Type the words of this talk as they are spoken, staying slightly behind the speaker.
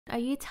Are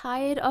you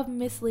tired of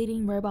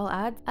misleading mobile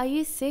ads? Are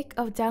you sick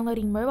of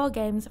downloading mobile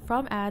games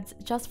from ads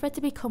just for it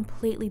to be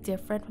completely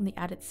different from the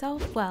ad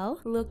itself? Well,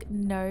 look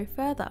no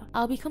further.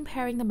 I'll be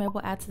comparing the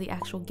mobile ad to the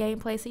actual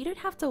gameplay, so you don't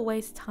have to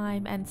waste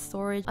time and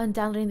storage on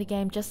downloading the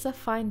game just to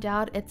find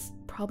out it's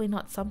probably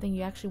not something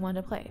you actually want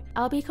to play.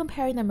 I'll be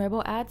comparing the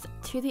mobile ads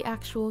to the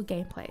actual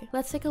gameplay.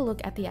 Let's take a look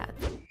at the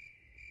ads.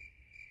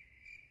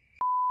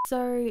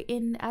 So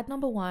in ad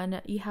number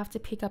 1, you have to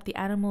pick up the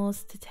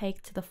animals to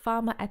take to the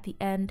farmer at the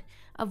end,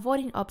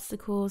 avoiding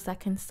obstacles that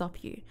can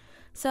stop you.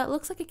 So it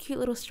looks like a cute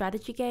little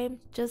strategy game.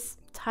 Just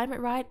time it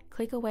right,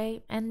 click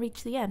away, and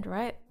reach the end,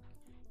 right?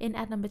 In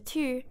ad number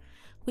 2,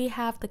 we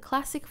have the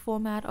classic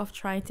format of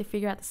trying to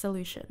figure out the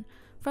solution.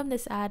 From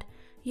this ad,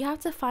 you have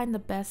to find the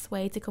best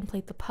way to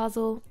complete the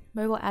puzzle.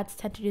 Mobile ads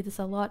tend to do this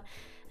a lot,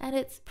 and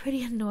it's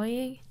pretty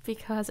annoying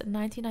because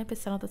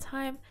 99% of the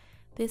time,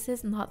 this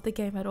is not the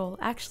game at all.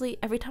 Actually,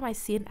 every time I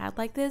see an ad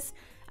like this,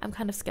 I'm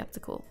kind of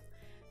skeptical.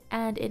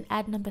 And in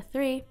ad number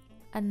 3,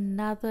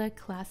 another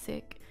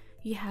classic.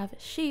 You have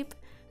sheep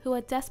who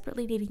are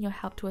desperately needing your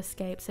help to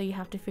escape, so you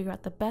have to figure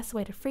out the best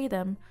way to free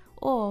them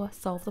or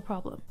solve the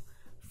problem.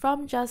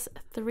 From just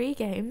 3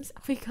 games,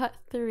 we got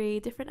 3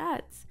 different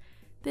ads.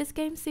 This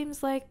game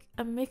seems like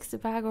a mixed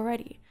bag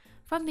already.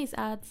 From these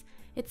ads,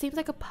 it seems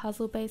like a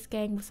puzzle-based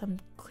game with some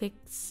click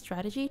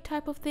strategy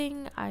type of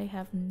thing. I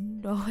have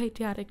no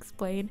idea how to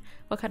explain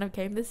what kind of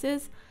game this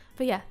is.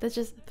 But yeah, there's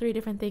just 3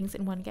 different things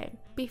in one game.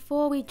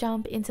 Before we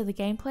jump into the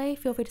gameplay,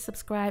 feel free to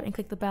subscribe and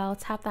click the bell,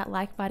 tap that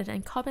like button,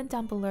 and comment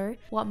down below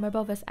what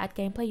mobile vs ad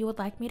gameplay you would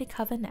like me to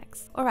cover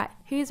next. Alright,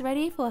 who's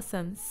ready for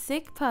some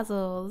sick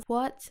puzzles?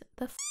 What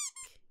the f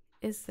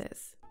is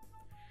this?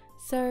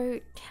 So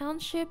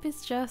Township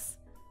is just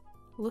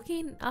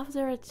looking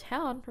after a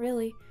town,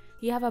 really.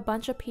 You have a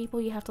bunch of people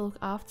you have to look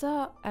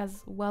after,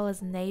 as well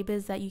as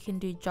neighbors that you can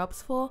do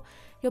jobs for.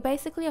 You're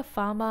basically a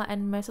farmer,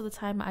 and most of the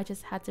time I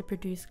just had to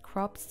produce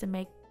crops to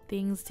make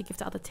things to give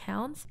to other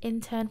towns.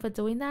 In turn for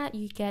doing that,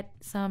 you get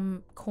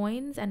some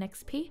coins and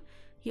XP.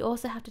 You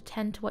also have to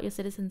tend to what your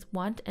citizens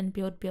want and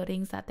build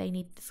buildings that they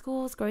need,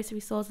 schools,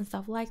 grocery stores, and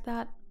stuff like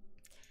that.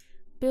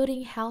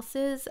 Building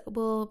houses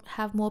will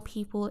have more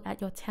people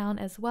at your town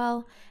as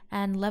well,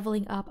 and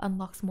leveling up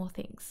unlocks more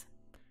things.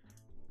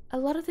 A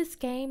lot of this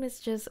game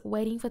is just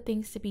waiting for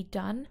things to be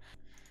done,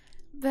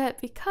 but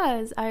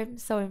because I'm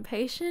so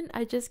impatient,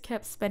 I just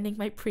kept spending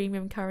my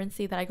premium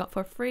currency that I got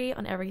for free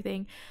on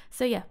everything.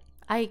 So yeah,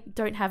 I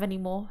don't have any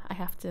more. I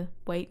have to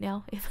wait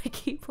now if I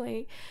keep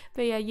playing.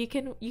 But yeah, you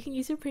can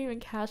use your premium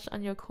cash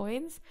on your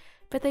coins,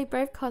 but they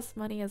both cost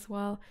money as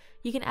well.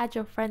 You can add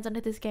your friends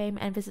onto this game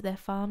and visit their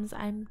farms.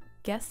 I'm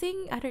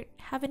guessing I don't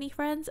have any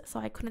friends, so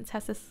I couldn't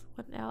test this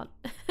one out.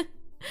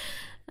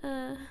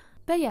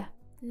 But yeah,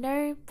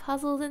 no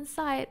puzzles in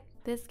sight.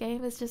 This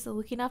game is just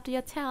looking after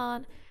your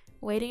town,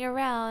 waiting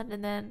around,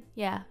 and then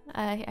yeah,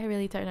 I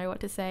really don't know what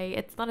to say.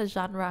 It's not a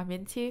genre I'm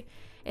into.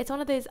 It's one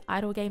of those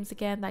idle games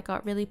again that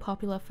got really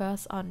popular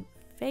first on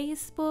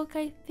Facebook,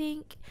 I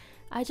think.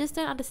 I just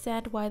don't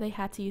understand why they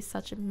had to use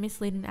such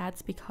misleading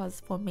ads,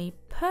 because for me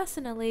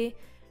personally,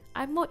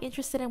 I'm more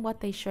interested in what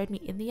they showed me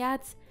in the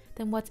ads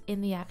than what's in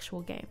the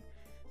actual game.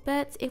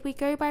 But if we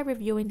go by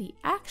reviewing the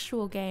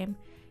actual game,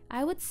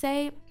 I would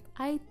say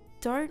I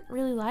don't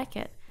really like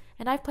it.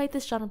 And I've played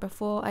this genre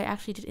before. I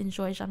actually did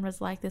enjoy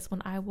genres like this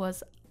when I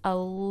was a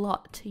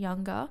lot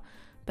younger,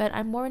 but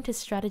I'm more into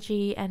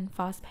strategy and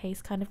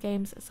fast-paced kind of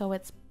games, so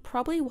it's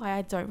probably why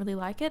I don't really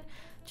like it.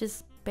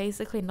 Just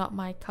basically not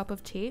my cup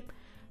of tea.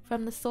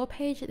 From the store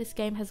page, this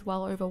game has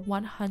well over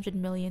 100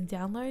 million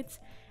downloads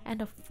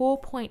and a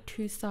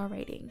 4.2 star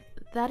rating.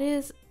 That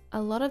is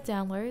a lot of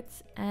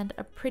downloads and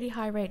a pretty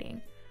high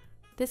rating.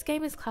 This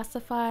game is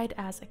classified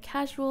as a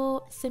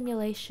casual,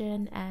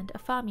 simulation, and a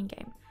farming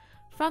game.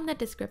 From the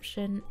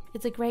description,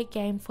 it's a great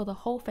game for the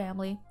whole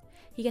family.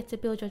 You get to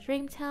build your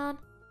dream town,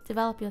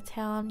 develop your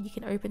town, you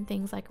can open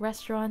things like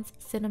restaurants,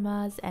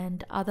 cinemas,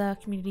 and other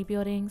community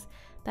buildings.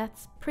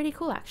 That's pretty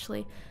cool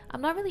actually.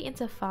 I'm not really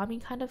into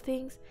farming kind of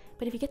things,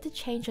 but if you get to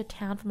change your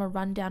town from a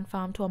rundown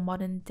farm to a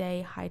modern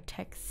day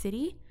high-tech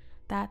city,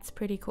 that's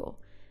pretty cool.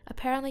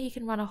 Apparently you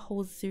can run a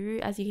whole zoo,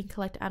 as you can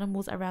collect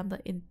animals around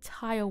the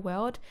entire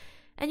world.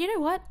 And you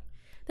know what?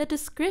 The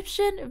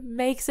description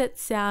makes it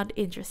sound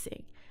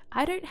interesting.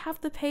 I don't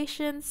have the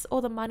patience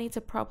or the money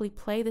to probably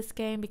play this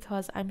game,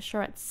 because I'm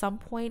sure at some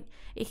point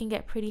it can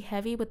get pretty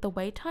heavy with the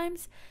wait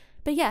times.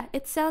 But yeah,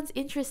 it sounds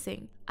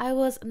interesting. I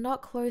was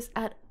not close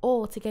at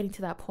all to getting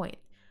to that point.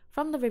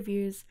 From the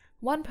reviews,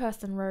 one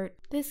person wrote,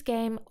 "This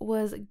game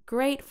was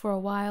great for a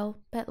while,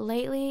 but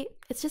lately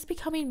it's just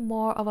becoming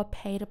more of a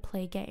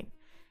pay-to-play game."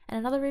 And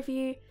another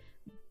review,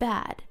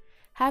 "Bad.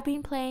 Have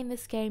been playing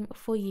this game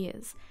for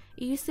years.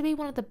 It used to be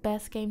one of the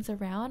best games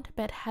around,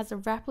 but has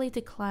rapidly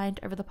declined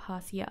over the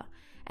past year."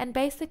 And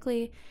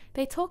basically,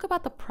 they talk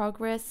about the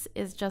progress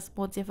is just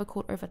more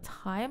difficult over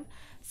time.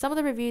 Some of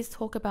the reviews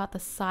talk about the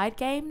side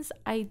games.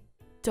 I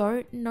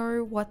don't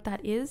know what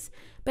that is,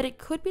 but it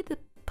could be the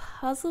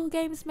puzzle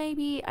games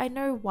maybe. I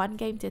know one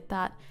game did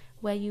that,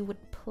 where you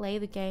would play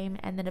the game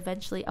and then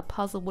eventually a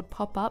puzzle would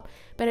pop up,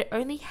 but it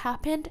only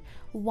happened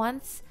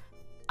once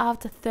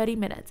after 30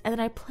 minutes, and then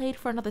I played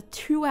for another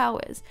 2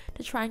 hours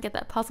to try and get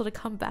that puzzle to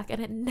come back,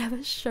 and it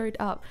never showed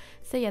up.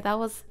 So yeah, that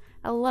was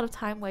a lot of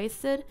time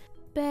wasted.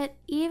 But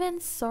even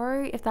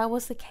so, if that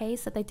was the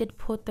case, that they did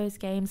put those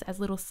games as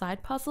little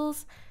side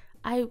puzzles,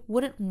 I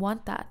wouldn't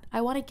want that. I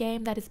want a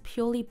game that is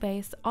purely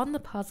based on the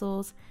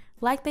puzzles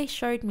like they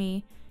showed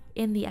me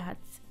in the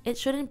ads. It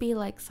shouldn't be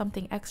like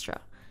something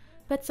extra.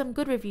 But some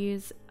good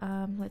reviews,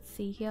 let's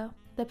see here.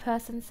 Another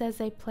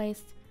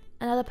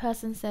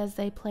person says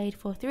they played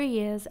for 3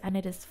 years and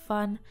it is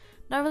fun.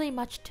 Not really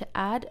much to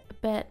add,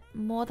 but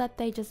more that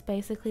they just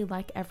basically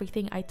like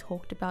everything I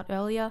talked about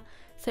earlier.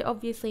 So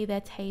obviously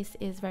their taste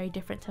is very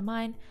different to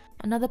mine.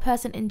 Another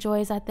person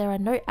enjoys that there are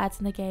no ads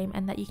in the game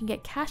and that you can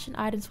get cash and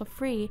items for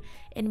free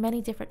in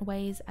many different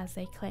ways, as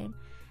they claim.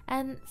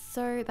 And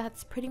so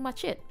that's pretty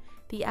much it.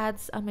 The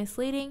ads are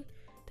misleading.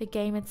 The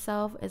game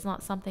itself is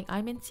not something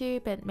I'm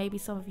into, but maybe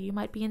some of you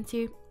might be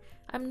into.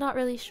 I'm not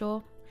really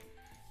sure.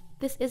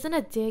 This isn't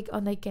a dig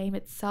on the game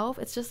itself,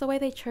 it's just the way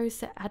they chose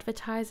to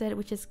advertise it,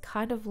 which is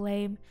kind of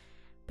lame.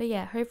 But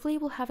yeah, hopefully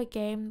we'll have a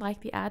game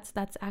like the ads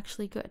that's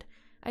actually good.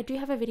 I do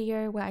have a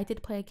video where I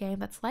did play a game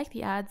that's like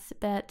the ads,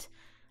 but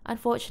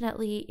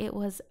unfortunately it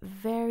was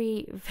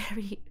very,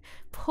 very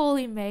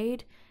poorly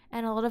made,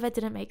 and a lot of it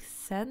didn't make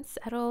sense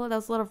at all. There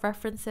was a lot of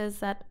references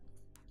that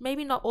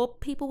maybe not all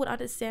people would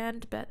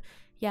understand, but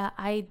yeah,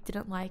 I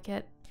didn't like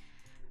it.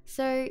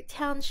 So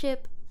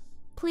Township,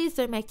 please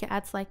don't make your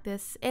ads like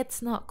this.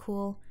 It's not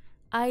cool.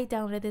 I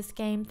downloaded this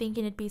game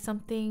thinking it'd be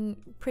something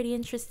pretty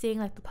interesting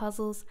like the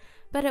puzzles,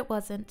 but it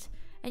wasn't.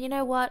 And you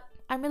know what?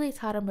 I'm really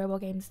tired of mobile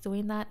games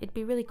doing that. It'd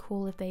be really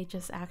cool if they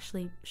just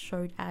actually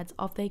showed ads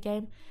of their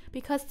game,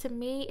 because to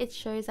me it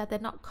shows that they're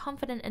not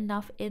confident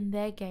enough in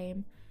their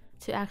game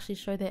to actually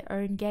show their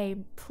own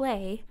game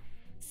play.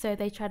 So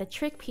they try to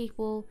trick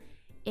people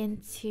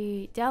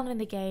into downloading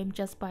the game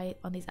just by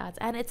on these ads.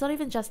 And it's not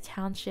even just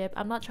Township.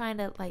 I'm not trying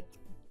to like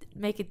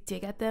make a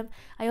dig at them.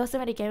 I also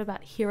made a game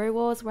about Hero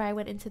Wars where I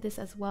went into this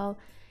as well.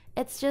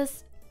 It's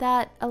just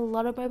that a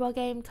lot of mobile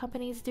game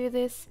companies do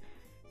this,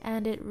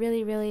 and it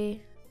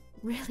really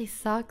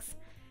sucks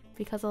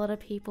because a lot of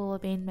people are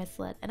being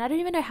misled. And I don't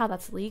even know how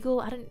that's legal.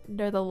 I don't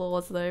know the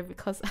laws though,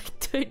 because I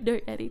don't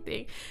know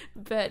anything,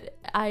 but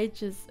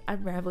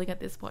I'm rambling at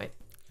this point.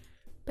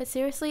 But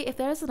seriously, if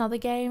there is another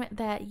game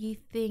that you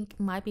think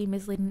might be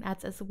misleading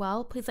ads as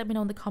well, please let me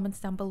know in the comments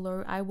down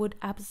below. I would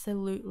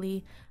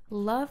absolutely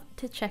love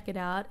to check it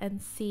out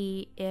and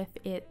see if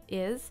it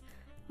is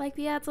like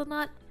the ads or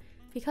not,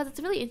 because it's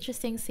really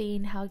interesting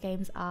seeing how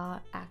games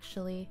are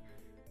actually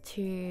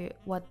to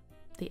what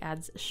the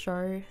ads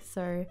show.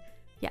 So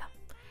yeah,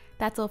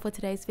 that's all for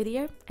today's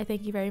video. I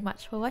thank you very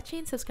much for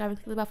watching. Subscribe and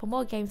click the bell for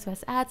more games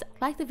vs ads.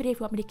 Like the video if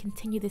you want me to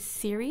continue this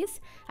series.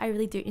 I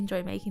really do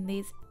enjoy making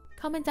these.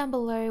 Comment down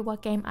below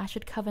what game I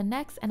should cover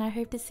next, and I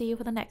hope to see you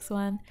for the next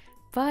one.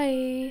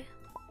 Bye!